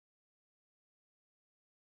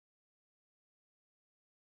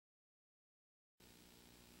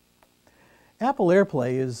Apple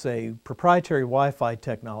Airplay is a proprietary Wi-Fi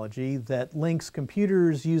technology that links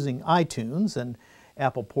computers using iTunes and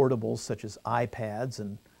Apple portables such as iPads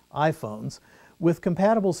and iPhones with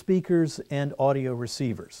compatible speakers and audio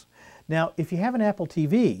receivers. Now, if you have an Apple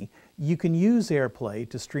TV, you can use Airplay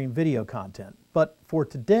to stream video content, but for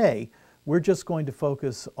today, we're just going to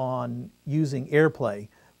focus on using Airplay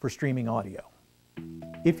for streaming audio.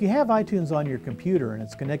 If you have iTunes on your computer and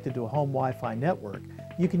it's connected to a home Wi-Fi network,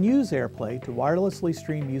 you can use Airplay to wirelessly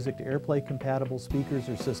stream music to Airplay-compatible speakers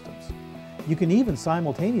or systems. You can even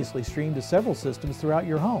simultaneously stream to several systems throughout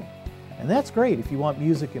your home. And that's great if you want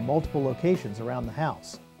music in multiple locations around the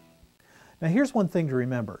house. Now here's one thing to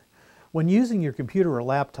remember. When using your computer or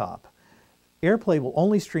laptop, Airplay will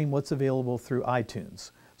only stream what's available through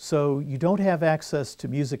iTunes, so you don't have access to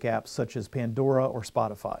music apps such as Pandora or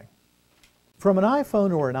Spotify. From an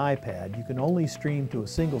iPhone or an iPad, you can only stream to a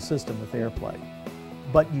single system with Airplay.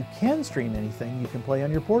 But you can stream anything you can play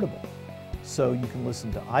on your portable. So you can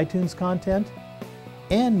listen to iTunes content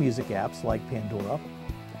and music apps like Pandora,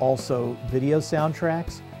 also video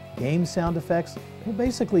soundtracks, game sound effects, well,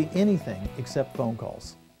 basically anything except phone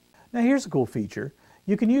calls. Now here's a cool feature.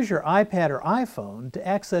 You can use your iPad or iPhone to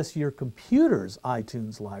access your computer's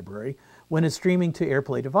iTunes library when it's streaming to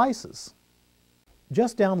Airplay devices.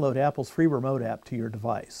 Just download Apple's free remote app to your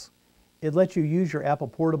device. It lets you use your Apple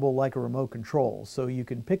portable like a remote control, so you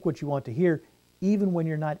can pick what you want to hear even when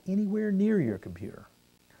you're not anywhere near your computer.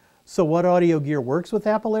 So what audio gear works with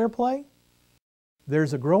Apple Airplay?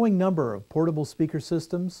 There's a growing number of portable speaker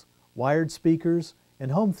systems, wired speakers,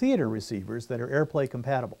 and home theater receivers that are Airplay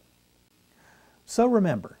compatible. So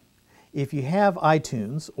remember, if you have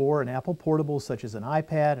iTunes or an Apple portable such as an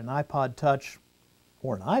iPad, an iPod Touch,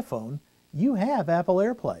 or an iPhone, you have Apple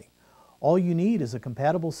Airplay. All you need is a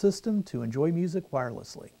compatible system to enjoy music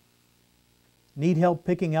wirelessly. Need help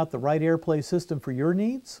picking out the right Airplay system for your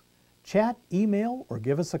needs? Chat, email, or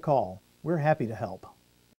give us a call. We're happy to help.